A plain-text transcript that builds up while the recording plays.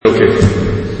Lo que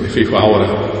me fijo ahora.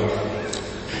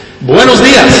 Buenos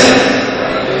días.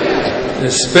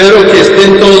 Espero que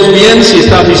estén todos bien. Si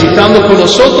está visitando con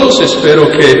nosotros, espero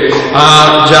que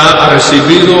ya ha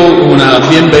recibido una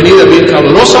bienvenida bien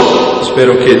calurosa.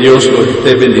 Espero que Dios lo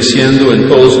esté bendiciendo en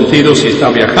todos sentidos. Si está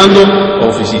viajando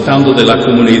o visitando de la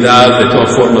comunidad, de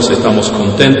todas formas estamos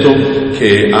contentos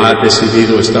que ha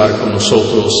decidido estar con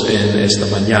nosotros en esta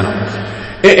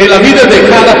mañana. En la vida de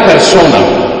cada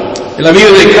persona, en la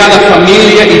vida de cada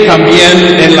familia y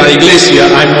también en la iglesia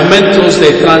hay momentos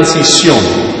de transición.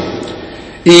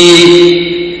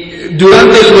 Y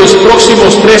durante los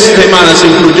próximos 3 semanas,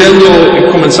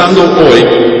 comenzando hoy,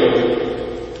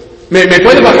 ¿me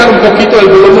puede bajar un poquito el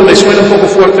volumen? ¿Me suena un poco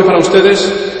fuerte para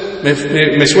ustedes?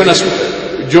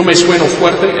 Yo me sueno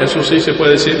fuerte, eso sí se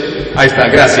puede decir. Ahí está,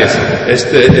 gracias.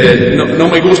 No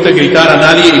me gusta gritar a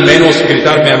nadie y menos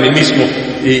gritarme a mí mismo.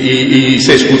 Y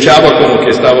se escuchaba como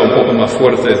que estaba un poco más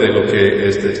fuerte de lo que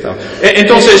estaba.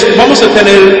 Entonces, vamos a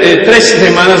tener 3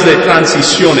 semanas de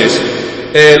transiciones.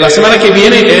 La semana que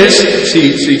viene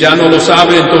si ya no lo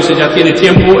sabe, entonces ya tiene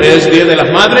tiempo, es Día de las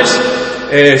Madres.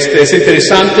 Es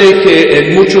interesante que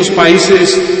en muchos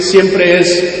países siempre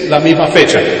es la misma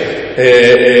fecha.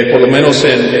 Por lo menos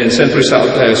en Centro y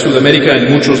Sudamérica,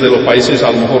 en muchos de los países,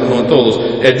 a lo mejor no en todos.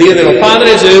 El Día de los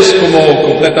Padres es como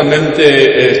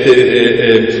completamente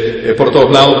por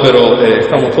todos lados, pero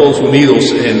estamos todos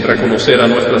unidos en reconocer a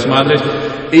nuestras madres.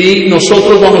 Y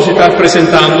nosotros vamos a estar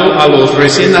presentando a los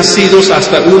recién nacidos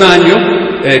hasta 1 año,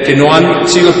 que no han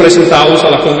sido presentados a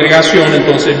la congregación,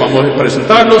 entonces vamos a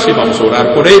presentarlos y vamos a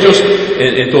orar por ellos.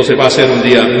 Entonces va a ser un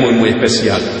día muy, muy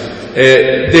especial.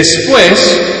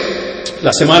 Después,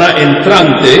 la semana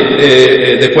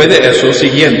entrante, después de eso,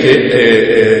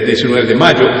 siguiente, 19 de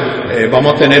mayo,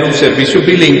 vamos a tener un servicio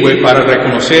bilingüe para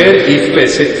reconocer y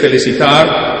felicitar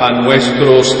a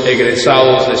nuestros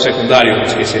egresados de secundario,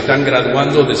 los que se están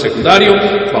graduando de secundario.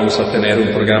 Vamos a tener un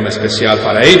programa especial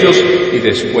para ellos y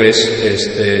después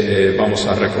vamos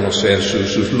a reconocer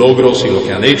sus logros y lo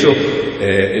que han hecho.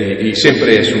 Y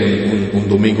siempre es un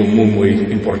domingo muy, muy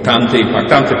importante,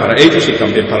 impactante para ellos y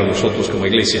también para nosotros como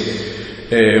iglesia.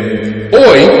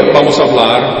 Hoy vamos a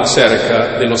hablar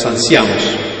acerca de los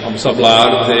ancianos, vamos a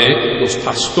hablar de los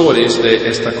pastores de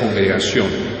esta congregación.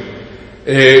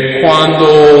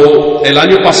 Cuando el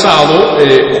año pasado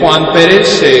Juan Pérez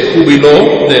se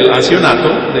jubiló del ancianato,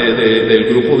 del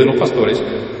grupo de los pastores,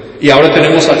 y ahora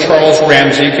tenemos a Charles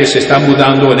Ramsey que se está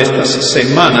mudando en estas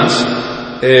semanas,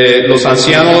 los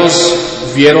ancianos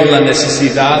vieron la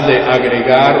necesidad de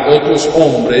agregar otros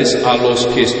hombres a los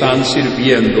que están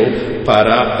sirviendo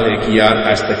para guiar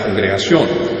a esta congregación.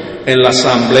 En la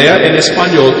asamblea en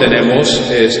español tenemos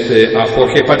a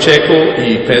Jorge Pacheco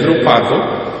y Pedro Pardo,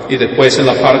 y después en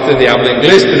la parte de habla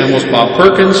inglés tenemos Bob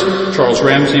Perkins, Charles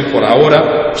Ramsey por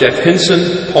ahora, Jeff Hinson,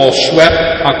 Paul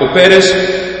Schwepp, Paco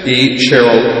Pérez y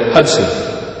Cheryl Hudson.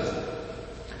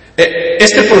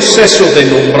 Este proceso de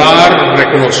nombrar,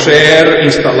 reconocer,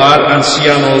 instalar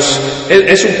ancianos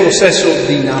es un proceso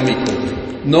dinámico.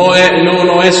 No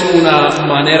es una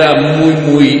manera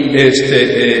muy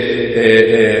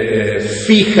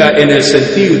fija en el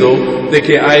sentido de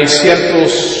que hay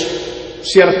ciertos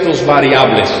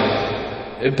variables.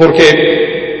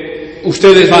 Porque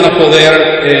ustedes van a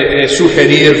poder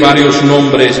sugerir varios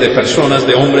nombres de personas,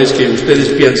 de hombres que ustedes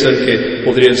piensan que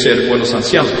podrían ser buenos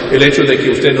ancianos. El hecho de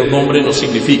que usted los nombre no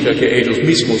significa que ellos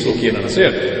mismos lo quieran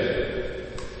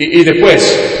hacer. Y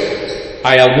después,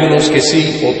 hay algunos que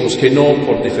sí, otros que no,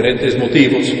 por diferentes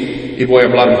motivos. Y voy a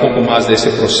hablar un poco más de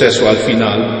ese proceso al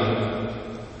final.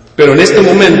 Pero en este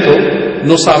momento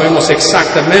no sabemos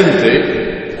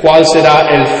exactamente cuál será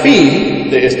el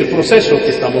fin de este proceso que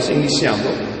estamos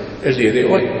iniciando el día de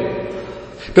hoy.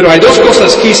 Pero hay 2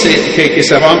 cosas que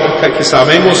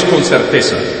sabemos con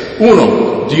certeza.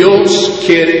 1, Dios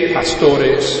quiere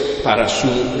pastores para su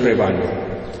rebaño.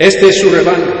 Este es su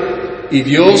rebaño. Y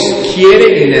Dios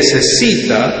quiere y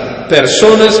necesita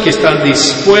personas que están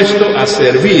dispuestos a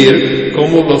servir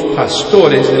como los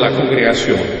pastores de la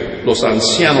congregación, los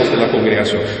ancianos de la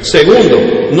congregación. Segundo,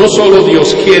 no solo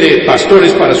Dios quiere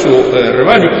pastores para su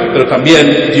rebaño, pero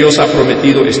también Dios ha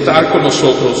prometido estar con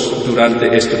nosotros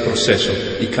durante este proceso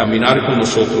y caminar con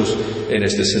nosotros en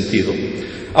este sentido.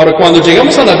 Ahora, cuando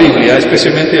llegamos a la Biblia,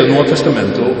 especialmente el Nuevo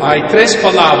Testamento, hay 3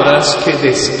 palabras que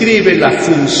describen la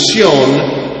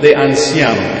función de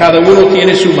anciano. Cada uno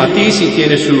tiene su matiz y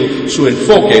tiene su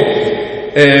enfoque.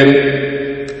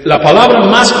 La palabra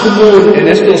más común en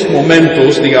estos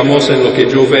momentos, digamos, en lo que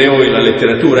yo veo en la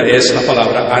literatura, es la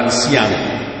palabra anciano.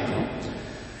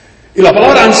 Y la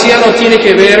palabra anciano tiene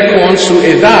que ver con su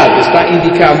edad, está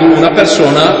indicando una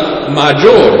persona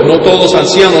mayor. No todos los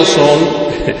ancianos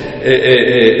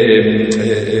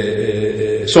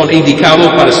son indicados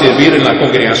para servir en la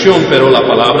congregación, pero la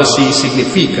palabra sí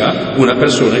significa una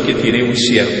persona que tiene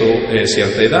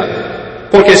cierta edad.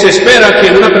 Porque se espera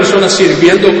que una persona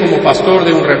sirviendo como pastor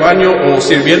de un rebaño o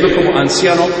sirviendo como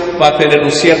anciano va a tener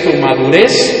una cierta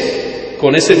madurez.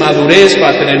 Con esa madurez va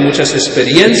a tener muchas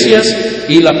experiencias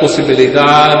y la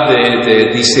posibilidad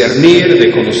de discernir,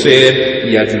 de conocer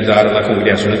y ayudar a la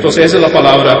congregación. Entonces esa es la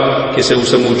palabra que se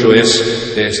usa mucho,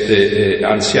 es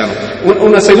anciano.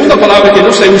 Una segunda palabra que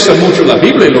no se usa mucho, la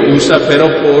Biblia lo usa,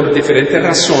 pero por diferentes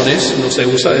razones no se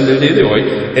usa en el día de hoy,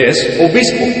 es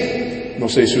obispo. No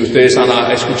sé si ustedes han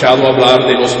escuchado hablar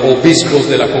de los obispos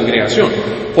de la congregación.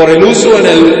 Por el uso en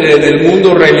el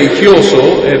mundo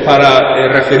religioso, para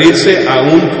referirse a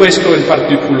un puesto en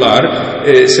particular,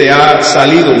 se ha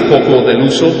salido un poco del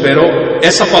uso, pero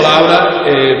esa palabra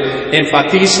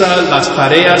enfatiza las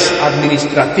tareas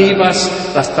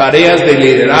administrativas, las tareas de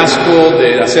liderazgo,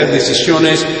 de hacer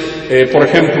decisiones. Por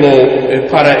ejemplo,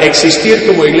 para existir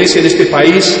como iglesia en este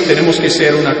país tenemos que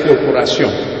ser una corporación,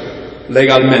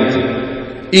 legalmente.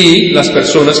 Y las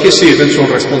personas que sirven son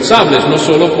responsables, no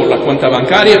solo por la cuenta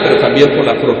bancaria, pero también por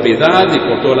la propiedad y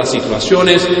por todas las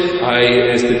situaciones.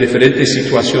 Hay diferentes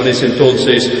situaciones,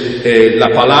 entonces la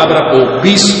palabra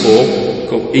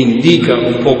obispo indica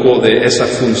un poco de esa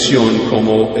función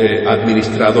como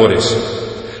administradores.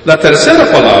 La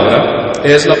tercera palabra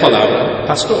es la palabra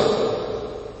pastor.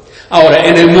 Ahora,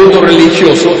 en el mundo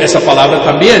religioso, esa palabra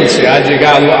también se ha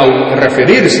llegado a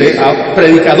referirse a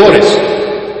predicadores.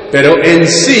 Pero en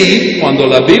sí, cuando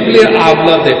la Biblia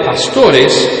habla de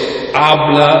pastores,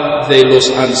 habla de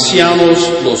los ancianos,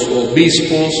 los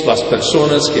obispos, las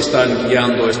personas que están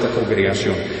guiando esta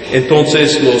congregación.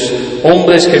 Entonces, los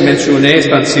hombres que mencioné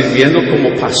están sirviendo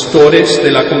como pastores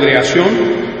de la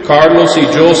congregación. Carlos y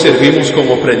yo servimos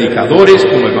como predicadores,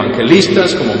 como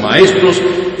evangelistas, como maestros,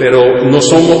 pero no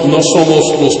somos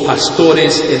los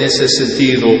pastores en ese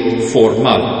sentido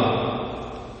formal.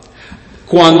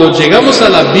 Cuando llegamos a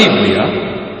la Biblia,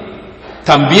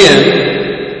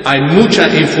 también hay mucha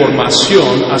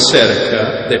información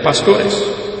acerca de pastores.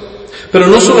 Pero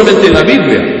no solamente en la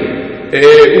Biblia.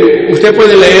 Usted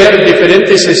puede leer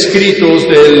diferentes escritos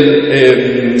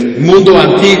del mundo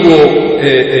antiguo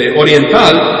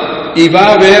oriental y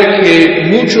va a ver que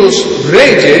muchos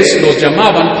reyes los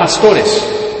llamaban pastores.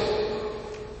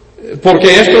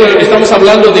 Porque estamos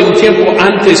hablando de un tiempo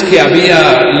antes que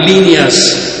había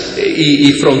líneas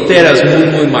y fronteras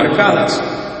muy marcadas.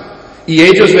 Y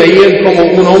ellos veían como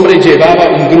un hombre llevaba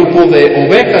un grupo de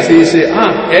ovejas y dice,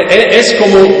 es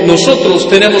como nosotros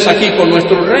tenemos aquí con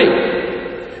nuestro rey.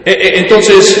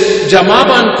 Entonces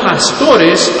llamaban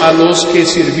pastores a los que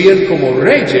sirvían como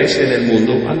reyes en el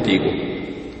mundo antiguo.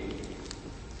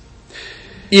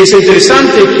 Y es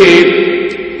interesante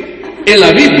que en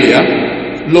la Biblia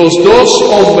los dos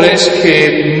hombres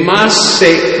que más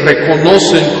se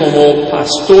reconocen como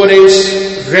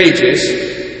pastores reyes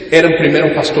eran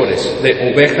primero pastores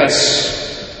de ovejas,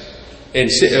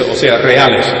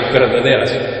 reales,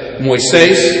 verdaderas,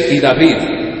 Moisés y David.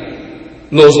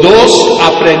 Los dos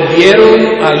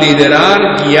aprendieron a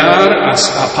liderar, guiar, a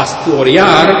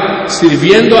pastorear,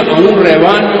 sirviendo a un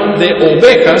rebaño de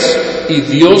ovejas, y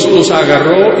Dios los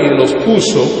agarró y los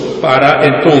puso para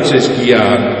entonces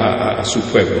guiar a su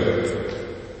pueblo.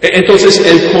 Entonces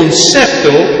el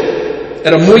concepto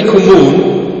era muy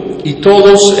común y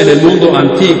todos en el mundo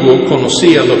antiguo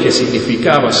conocían lo que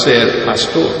significaba ser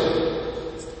pastor.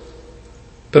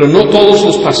 Pero no todos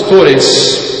los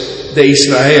pastores de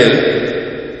Israel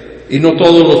y no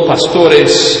todos los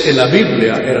pastores en la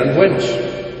Biblia eran buenos.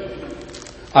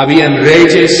 Habían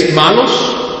reyes malos,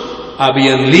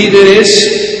 habían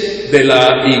líderes de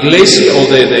la iglesia o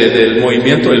del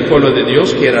movimiento del pueblo de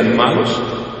Dios que eran malos,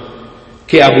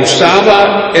 que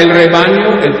abusaba el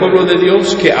rebaño, el pueblo de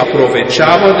Dios, que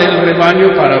aprovechaba del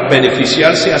rebaño para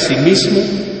beneficiarse a sí mismo.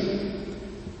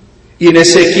 Y en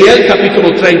Ezequiel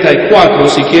capítulo 34,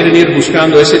 si quieren ir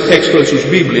buscando ese texto en sus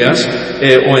Biblias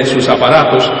o en sus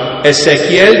aparatos,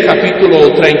 Ezequiel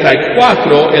capítulo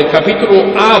 34, el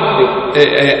capítulo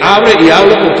abre y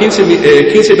habla por 15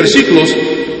 versículos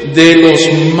de los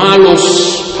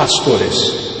malos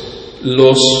pastores,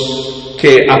 los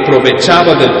que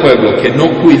aprovechaban del pueblo, que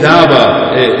no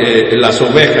cuidaba las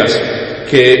ovejas,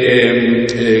 que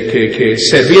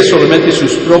servía solamente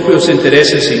sus propios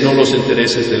intereses y no los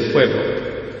intereses del pueblo.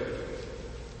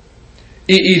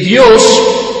 Y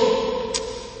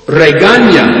Dios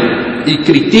regaña y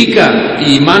critica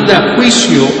y manda a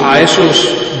juicio a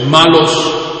esos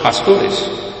malos pastores.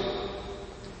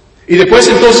 Y después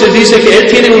entonces dice que Él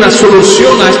tiene una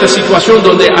solución a esta situación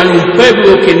donde hay un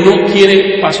pueblo que no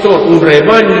tiene pastor, un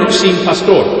rebaño sin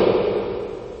pastor.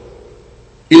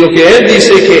 Y lo que Él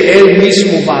dice que Él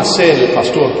mismo va a ser el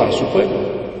pastor para su pueblo.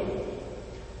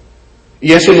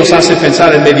 Y eso nos hace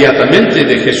pensar inmediatamente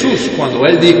de Jesús cuando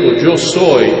Él dijo, yo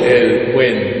soy el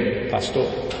buen pastor.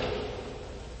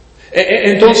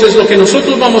 Entonces lo que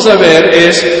nosotros vamos a ver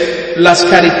es las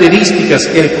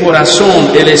características, el corazón,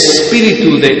 el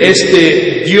espíritu de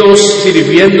este Dios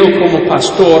sirviendo como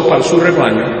pastor para su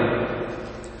rebaño.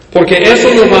 Porque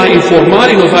eso nos va a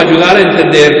informar y nos va a ayudar a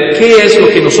entender qué es lo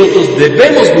que nosotros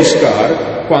debemos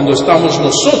buscar cuando estamos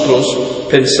nosotros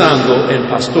pensando en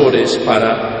pastores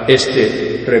para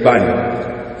este rebaño.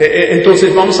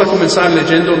 Entonces vamos a comenzar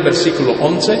leyendo el versículo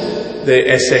 11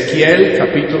 de Ezequiel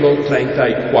capítulo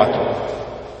 34.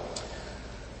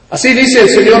 Así dice el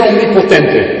Señor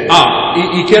omnipotente.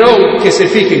 Y quiero que se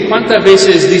fijen cuántas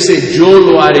veces dice yo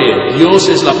lo haré. Dios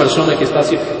es la persona que está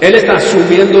haciendo. Él está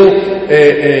asumiendo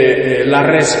la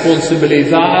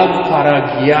responsabilidad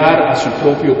para guiar a su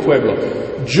propio pueblo.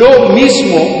 Yo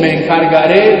mismo me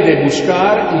encargaré de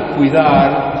buscar y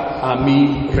cuidar a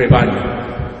mi rebaño.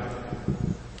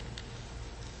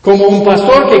 Como un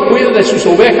pastor que cuida de sus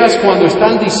ovejas cuando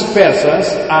están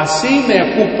dispersas, así me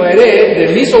ocuparé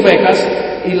de mis ovejas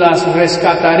y las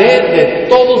rescataré de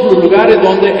todos los lugares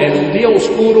donde en un día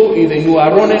oscuro y de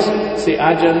nubarrones se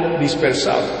hayan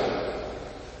dispersado.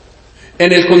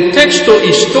 En el contexto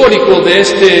histórico de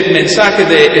este mensaje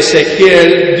de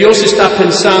Ezequiel, Dios está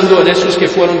pensando en esos que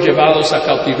fueron llevados a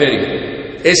cautiverio.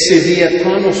 Ese día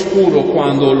tan oscuro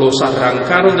cuando los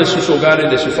arrancaron de sus hogares,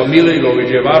 de su familia y los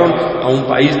llevaron a un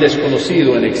país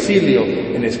desconocido, en exilio,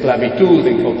 en esclavitud,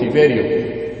 en cautiverio.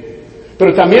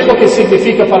 Pero también lo que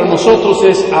significa para nosotros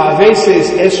es a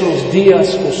veces esos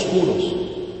días oscuros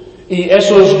y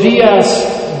esos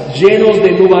días llenos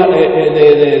de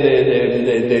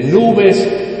nubes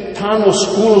tan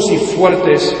oscuros y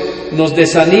fuertes nos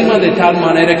desanima de tal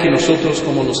manera que nosotros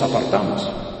como nos apartamos.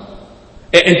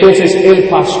 Entonces el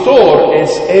pastor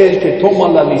es el que toma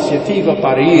la iniciativa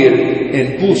para ir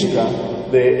en busca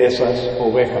de esas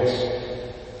ovejas.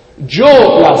 Yo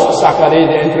las sacaré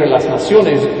de entre las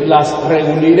naciones, las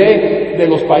reuniré de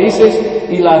los países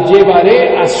y las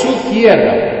llevaré a su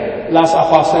tierra. Las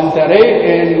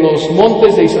apacentaré en los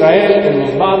montes de Israel, en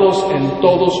los vados, en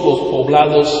todos los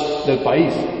poblados del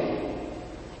país.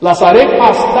 Las haré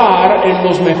pastar en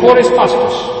los mejores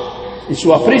pastos y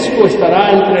su aprisco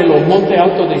estará entre los montes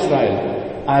altos de Israel.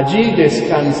 Allí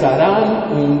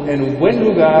descansarán en un buen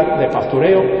lugar de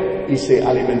pastoreo y se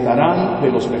alimentarán de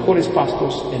los mejores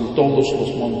pastos en todos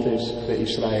los montes de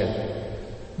Israel.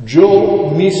 Yo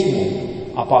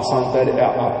mismo apacentaré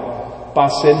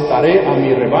a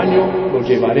mi rebaño, lo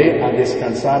llevaré a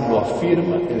descansar, lo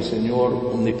afirma el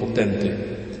Señor omnipotente.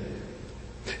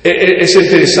 Es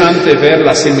interesante ver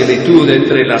la similitud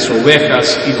entre las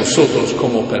ovejas y nosotros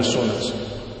como personas.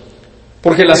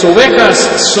 Porque las ovejas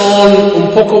son un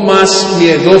poco más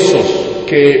miedosos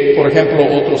que, por ejemplo,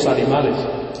 otros animales.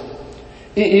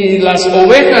 Y las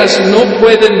ovejas no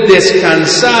pueden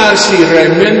descansar si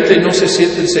realmente no se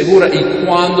sienten seguras. Y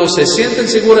cuando se sienten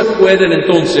seguras pueden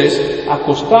entonces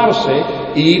acostarse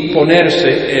y ponerse,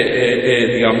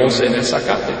 digamos, en el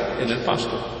zacate, en el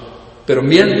pasto. Pero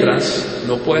mientras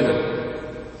no pueden.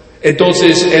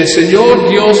 Entonces el Señor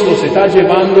Dios los está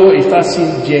llevando y está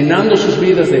llenando sus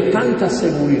vidas de tanta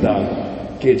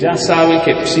seguridad que ya saben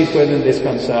que sí pueden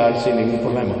descansar sin ningún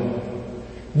problema.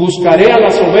 Buscaré a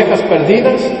las ovejas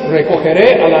perdidas,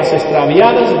 recogeré a las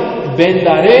extraviadas,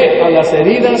 vendaré a las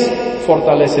heridas,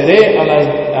 fortaleceré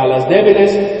a las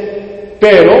débiles,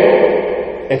 pero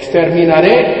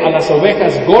exterminaré a las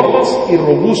ovejas gordas y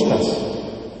robustas.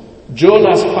 Yo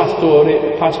las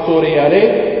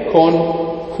pastorearé con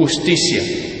justicia.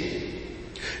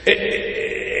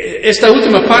 Esta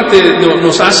última parte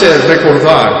nos hace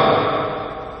recordar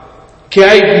que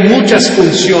hay muchas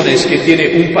funciones que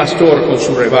tiene un pastor con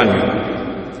su rebaño.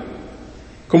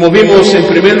 Como vimos, en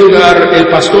primer lugar, el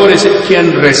pastor es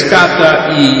quien rescata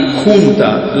y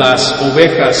junta las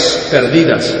ovejas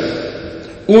perdidas.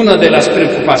 Una de las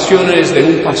preocupaciones de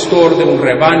un pastor, de un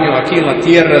rebaño aquí en la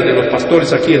tierra, de los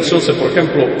pastores aquí en Sosa, por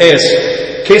ejemplo,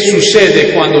 es ¿qué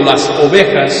sucede cuando las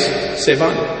ovejas se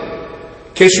van?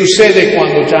 ¿Qué sucede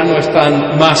cuando ya no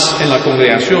están más en la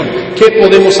congregación? ¿Qué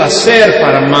podemos hacer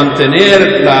para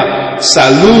mantener la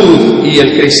salud y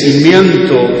el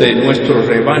crecimiento de nuestro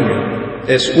rebaño?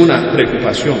 Es una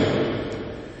preocupación.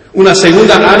 Una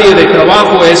segunda área de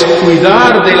trabajo es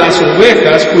cuidar las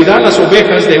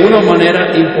ovejas de una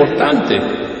manera importante.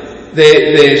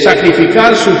 de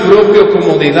sacrificar su propia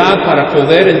comodidad para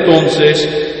poder entonces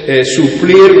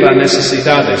suplir las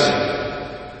necesidades.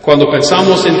 Cuando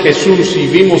pensamos en Jesús y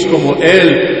vimos como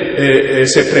Él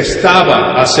se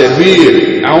prestaba a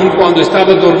servir, aun cuando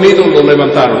estaba dormido lo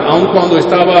levantaron, aun cuando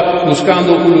estaba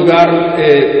buscando un lugar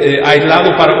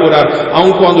aislado para orar,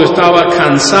 aun cuando estaba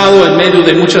cansado en medio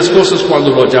de muchas cosas, cuando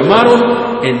lo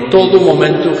llamaron, en todo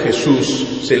momento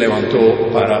Jesús se levantó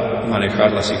para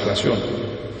manejar la situación.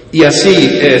 Y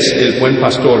así es el buen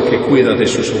pastor que cuida de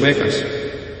sus ovejas.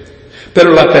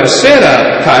 Pero la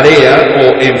tercera tarea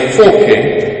o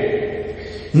enfoque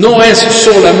no es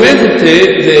solamente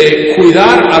de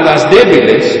cuidar a las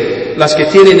débiles, las que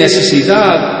tienen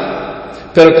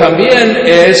necesidad, pero también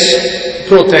es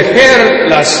proteger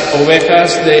las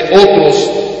ovejas de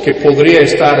otros que podría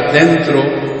estar dentro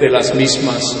de las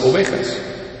mismas ovejas.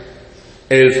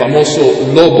 El famoso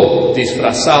lobo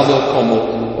disfrazado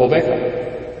como oveja.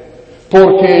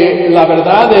 Porque la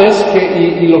verdad es que,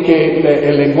 y lo que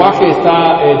el lenguaje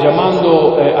está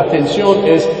llamando atención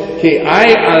es que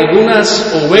hay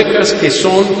algunas ovejas que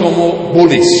son como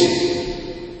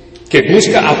bullies, que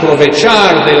buscan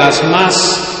aprovechar de las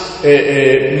más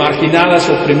marginadas,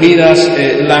 oprimidas,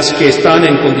 las que están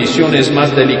en condiciones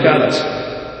más delicadas.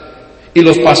 Y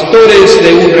los pastores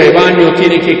de un rebaño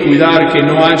tienen que cuidar que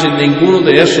no haya ninguno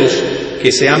de esos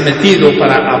que se han metido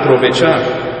para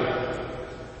aprovechar.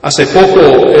 Hace poco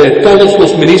todos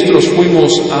los ministros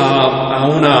fuimos a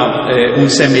un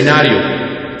seminario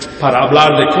para hablar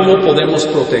de cómo podemos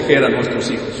proteger a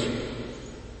nuestros hijos.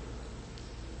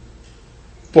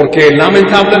 Porque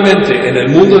lamentablemente en el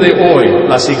mundo de hoy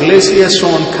las iglesias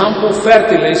son campos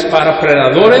fértiles para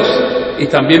predadores y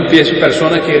también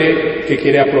personas que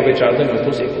quiere aprovechar de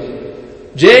nuestros hijos.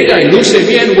 Llega y luce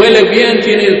bien, huele bien,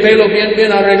 tiene el pelo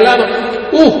bien arreglado.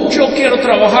 Yo quiero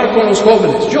trabajar con los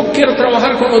jóvenes, yo quiero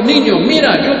trabajar con los niños,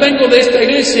 mira, yo vengo de esta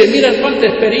iglesia, mira cuánta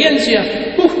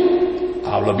experiencia.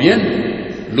 Habla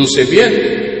bien, luce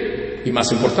bien y más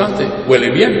importante,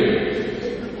 huele bien.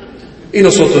 Y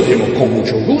nosotros decimos, con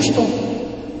mucho gusto,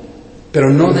 pero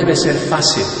no debe ser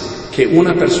fácil que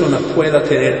una persona pueda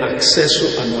tener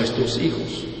acceso a nuestros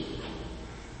hijos.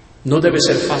 No debe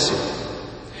ser fácil.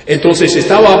 Entonces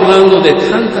estaba hablando de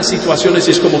tantas situaciones,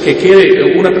 es como que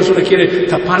una persona quiere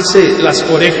taparse las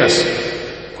orejas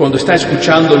cuando está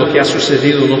escuchando lo que ha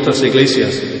sucedido en otras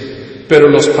iglesias. Pero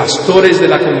los pastores de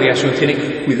la congregación tienen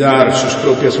que cuidar sus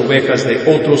propias ovejas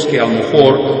de otros que a lo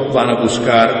mejor van a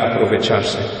buscar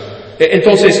aprovecharse.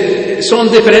 Entonces,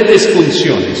 son diferentes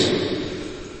funciones.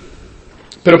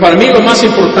 Pero para mí lo más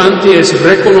importante es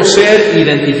reconocer,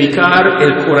 identificar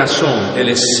el corazón, el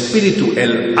espíritu,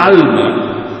 el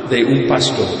alma de un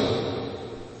pastor.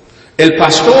 El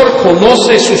pastor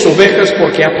conoce sus ovejas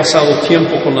porque ha pasado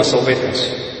tiempo con las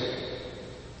ovejas.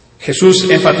 Jesús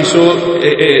enfatizó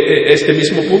este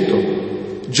mismo punto.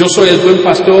 Yo soy el buen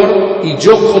pastor y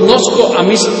yo conozco a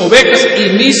mis ovejas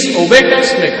y mis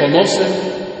ovejas me conocen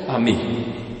a mí.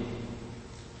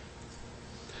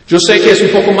 Yo sé que es un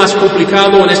poco más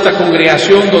complicado en esta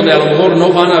congregación donde a lo mejor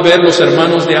no van a ver los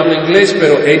hermanos de habla inglés,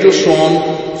 pero ellos son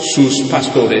sus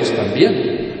pastores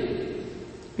también.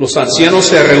 Los ancianos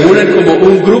se reúnen como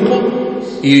un grupo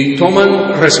y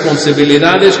toman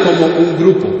responsabilidades como un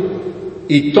grupo.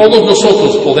 Y todos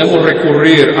nosotros podemos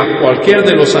recurrir a cualquier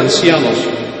de los ancianos.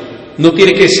 No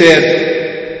tiene que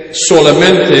ser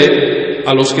solamente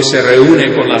a los que se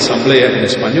reúnen con la asamblea en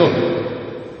español.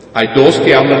 Hay dos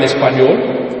que hablan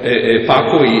español,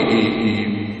 Paco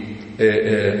y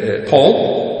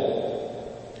Paul.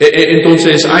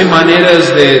 Entonces hay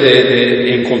maneras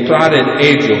de encontrar en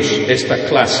ellos esta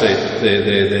clase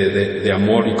de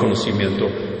amor y conocimiento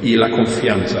y la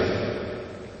confianza.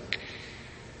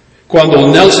 Cuando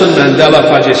Nelson Mandela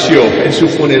falleció en su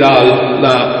funeral,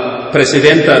 la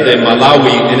presidenta de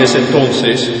Malawi en ese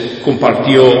entonces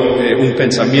compartió un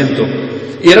pensamiento.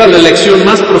 Y era la lección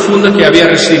más profunda que había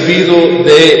recibido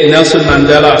de Nelson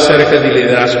Mandela acerca de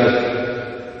liderazgo.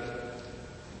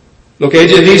 Lo que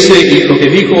ella dice y lo que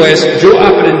dijo es, yo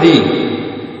aprendí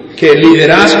que el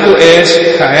liderazgo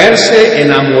es caerse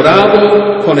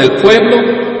enamorado con el pueblo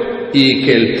y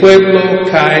que el pueblo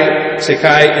se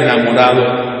cae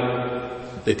enamorado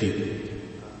de ti.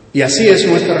 Y así es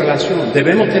nuestra relación.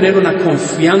 Debemos tener una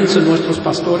confianza en nuestros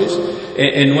pastores,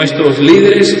 en nuestros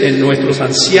líderes, en nuestros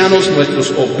ancianos,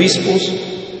 nuestros obispos.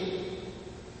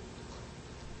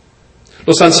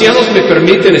 Los ancianos me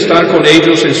permiten estar con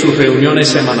ellos en sus reuniones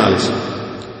semanales.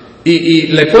 Y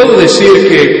le puedo decir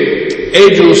que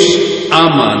ellos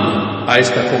aman a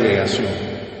esta congregación.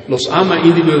 Los ama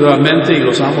individualmente y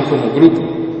los ama como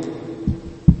grupo.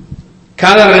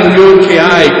 Cada reunión que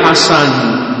hay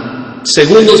pasan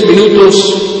segundos,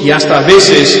 minutos y hasta a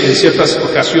veces, en ciertas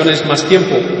ocasiones, más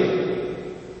tiempo,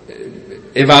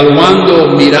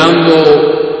 evaluando,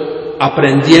 mirando,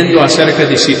 aprendiendo acerca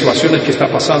de situaciones que está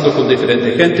pasando con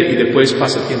diferente gente y después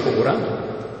pasa tiempo orando.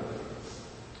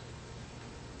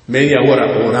 Media hora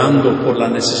orando por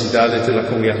las necesidades de la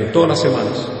congregación, todas las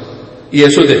semanas. Y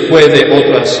eso después de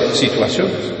otras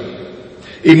situaciones.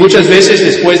 Y muchas veces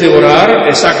después de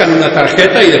orar sacan una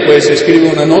tarjeta y después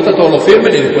escriben una nota, todo lo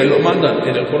firman y después lo mandan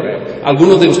en el correo.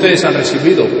 Algunos de ustedes han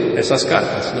recibido esas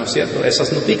cartas, ¿no es cierto?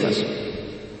 Esas noticas.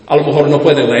 A lo mejor no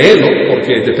pueden leerlo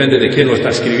porque depende de quién lo está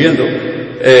escribiendo.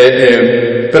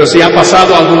 Pero si ha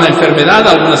pasado alguna enfermedad,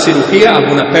 alguna cirugía,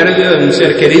 alguna pérdida de un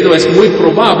ser querido, es muy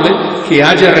probable que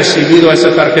haya recibido esa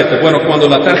tarjeta. Bueno, cuando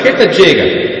la tarjeta llega,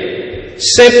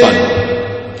 sepan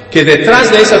que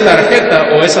detrás de esa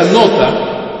tarjeta o esa nota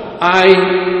hay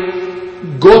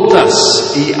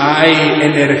gotas y hay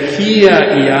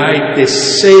energía y hay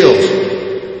deseos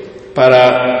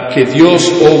para que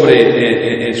Dios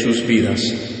obre en sus vidas.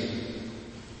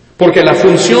 Porque la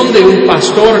función de un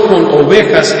pastor con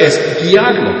ovejas es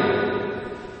guiarlo.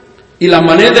 Y la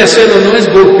manera de hacerlo no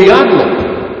es golpearlo.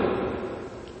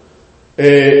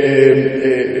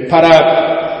 Para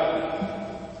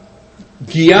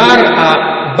guiar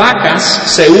a vacas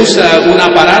se usa un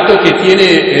aparato que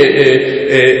tiene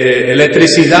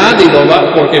electricidad y lo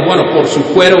va, porque bueno, por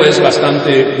su cuero es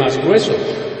bastante más grueso.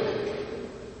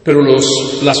 Pero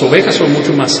las ovejas son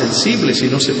mucho más sensibles y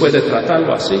no se puede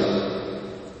tratarlo así.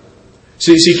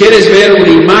 Si quieres ver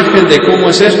una imagen de cómo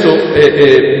es esto,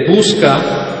 busca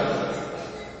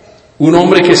un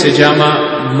hombre que se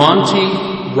llama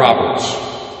Monty Roberts.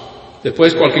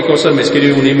 Después cualquier cosa me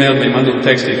escribe un email, me manda un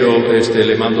texto y yo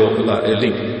le mando el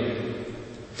link.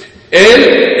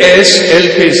 Él es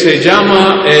el que se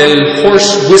llama el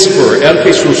horse whisperer, el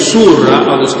que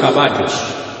susurra a los caballos.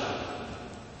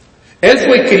 Él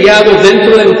fue criado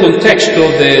dentro de un contexto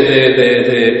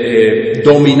de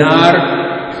dominar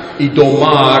y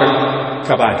domar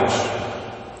caballos,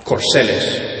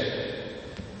 corceles,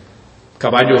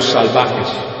 caballos salvajes.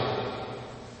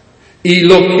 Y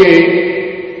lo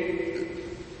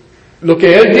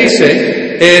que él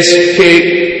dice es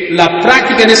que la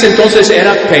práctica en ese entonces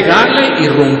era pegarle y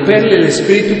romperle el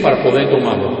espíritu para poder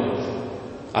domarlo.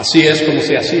 Así es como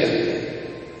se hacía.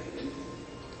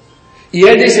 Y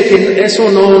él dice que eso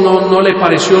no le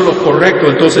pareció lo correcto,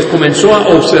 entonces comenzó a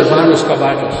observar los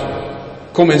caballos,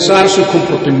 comenzar su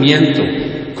comportamiento,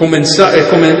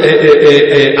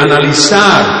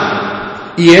 analizar.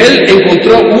 Y él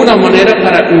encontró una manera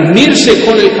para unirse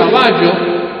con el caballo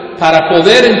para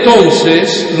poder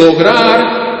entonces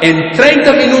lograr en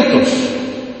 30 minutos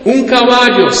un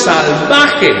caballo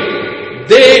salvaje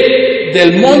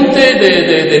del monte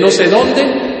de no sé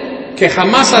dónde, que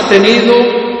jamás ha tenido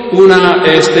una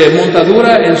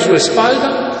montadura en su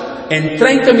espalda, en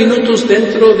 30 minutos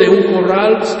dentro de un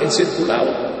corral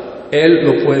encirculado, él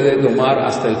lo puede domar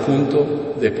hasta el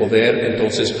punto de poder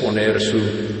entonces poner su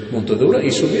montadura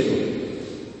y subirlo.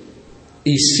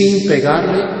 Y sin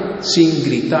pegarle, sin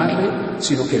gritarle,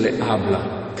 sino que le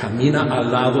habla, camina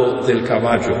al lado del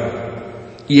caballo.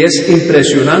 Y es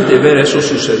impresionante ver eso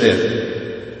suceder.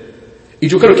 Y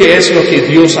yo creo que es lo que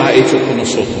Dios ha hecho con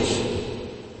nosotros.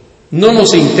 No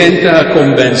nos intenta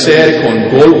convencer con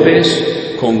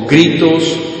golpes, con gritos,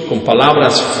 con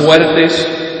palabras fuertes.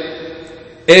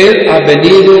 Él ha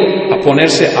venido a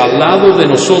ponerse al lado de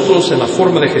nosotros en la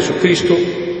forma de Jesucristo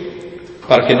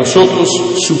para que nosotros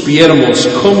supiéramos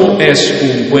cómo es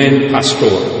un buen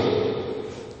pastor.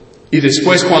 Y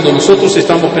después, cuando nosotros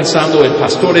estamos pensando en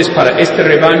pastores para este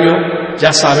rebaño,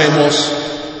 ya sabemos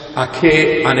a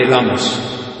qué anhelamos.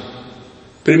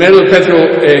 Primero de Pedro,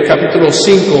 capítulo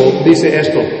 5, dice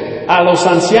esto: a los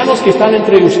ancianos que están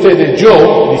entre ustedes,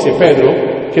 yo, dice Pedro,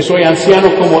 que soy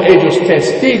anciano como ellos,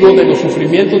 testigo de los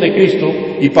sufrimientos de Cristo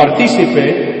y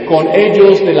partícipe con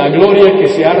ellos de la gloria que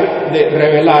se ha de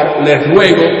revelar, les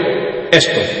ruego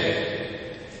esto: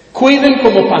 cuiden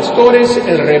como pastores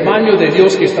el rebaño de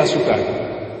Dios que está a su cargo,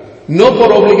 no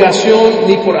por obligación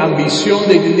ni por ambición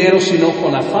de dinero, sino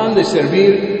con afán de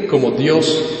servir como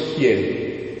Dios quiere.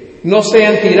 No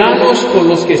sean tiranos con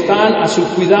los que están a su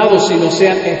cuidado, sino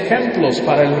sean ejemplos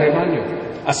para el rebaño.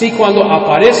 Así, cuando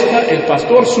aparezca el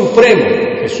pastor supremo,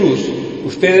 Jesús,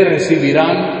 ustedes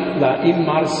recibirán la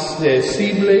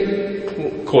inmarcesible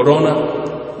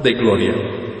corona de gloria.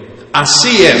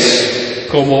 Así es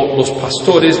como los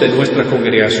pastores de nuestra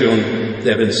congregación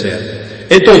deben ser.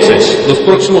 Entonces, los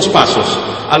próximos pasos.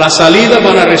 A la salida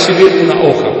van a recibir una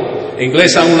hoja,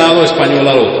 inglés a un lado, español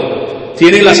al otro.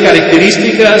 Tiene las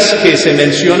características que se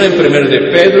mencionan en 1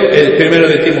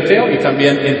 de Timoteo y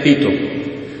también en Tito.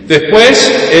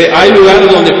 Después hay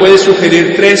lugares donde puede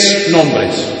sugerir 3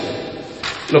 nombres.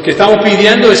 Lo que estamos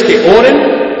pidiendo es que oren,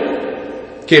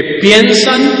 que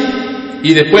piensan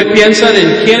y después piensan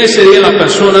en quiénes serían las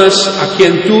personas a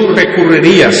quien tú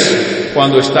recurrirías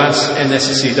cuando estás en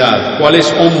necesidad.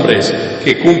 ¿Cuáles hombres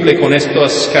que cumplen con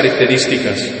estas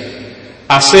características?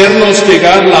 Hacernos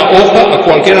llegar la hoja a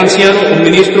cualquier anciano o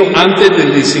ministro antes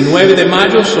del 19 de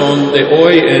mayo, son de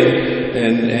hoy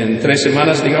en 3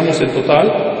 semanas, digamos, en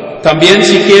total. También,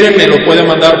 si quieren, me lo pueden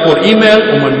mandar por email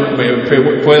o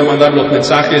me pueden mandar los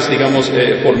mensajes, digamos,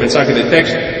 por mensaje de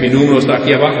texto. Mi número está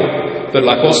aquí abajo. Pero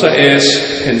la cosa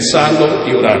es pensarlo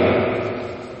y orarlo.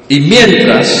 Y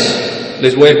mientras,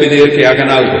 les voy a pedir que hagan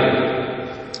algo.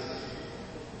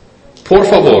 Por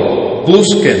favor,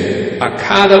 busquen a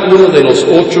cada uno de los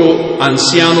 8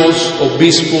 ancianos,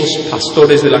 obispos,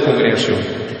 pastores de la congregación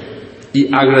y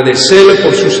agradecerle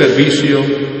por su servicio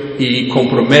y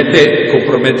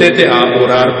comprométete a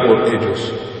orar por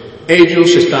ellos.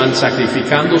 Ellos están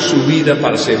sacrificando su vida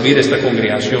para servir esta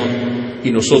congregación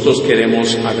y nosotros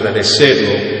queremos agradecerlo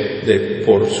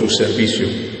por su servicio.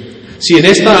 Si en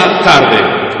esta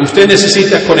tarde usted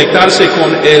necesita conectarse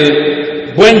con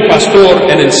el buen pastor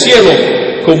en el cielo,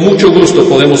 con mucho gusto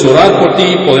podemos orar por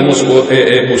ti, podemos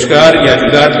buscar y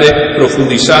ayudarte a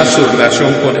profundizar su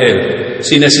relación con Él.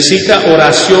 Si necesita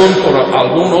oración por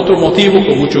algún otro motivo,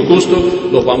 con mucho gusto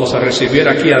los vamos a recibir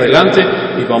aquí adelante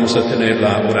y vamos a tener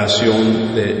la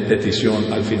oración de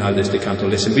petición al final de este canto.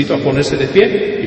 Les invito a ponerse de pie.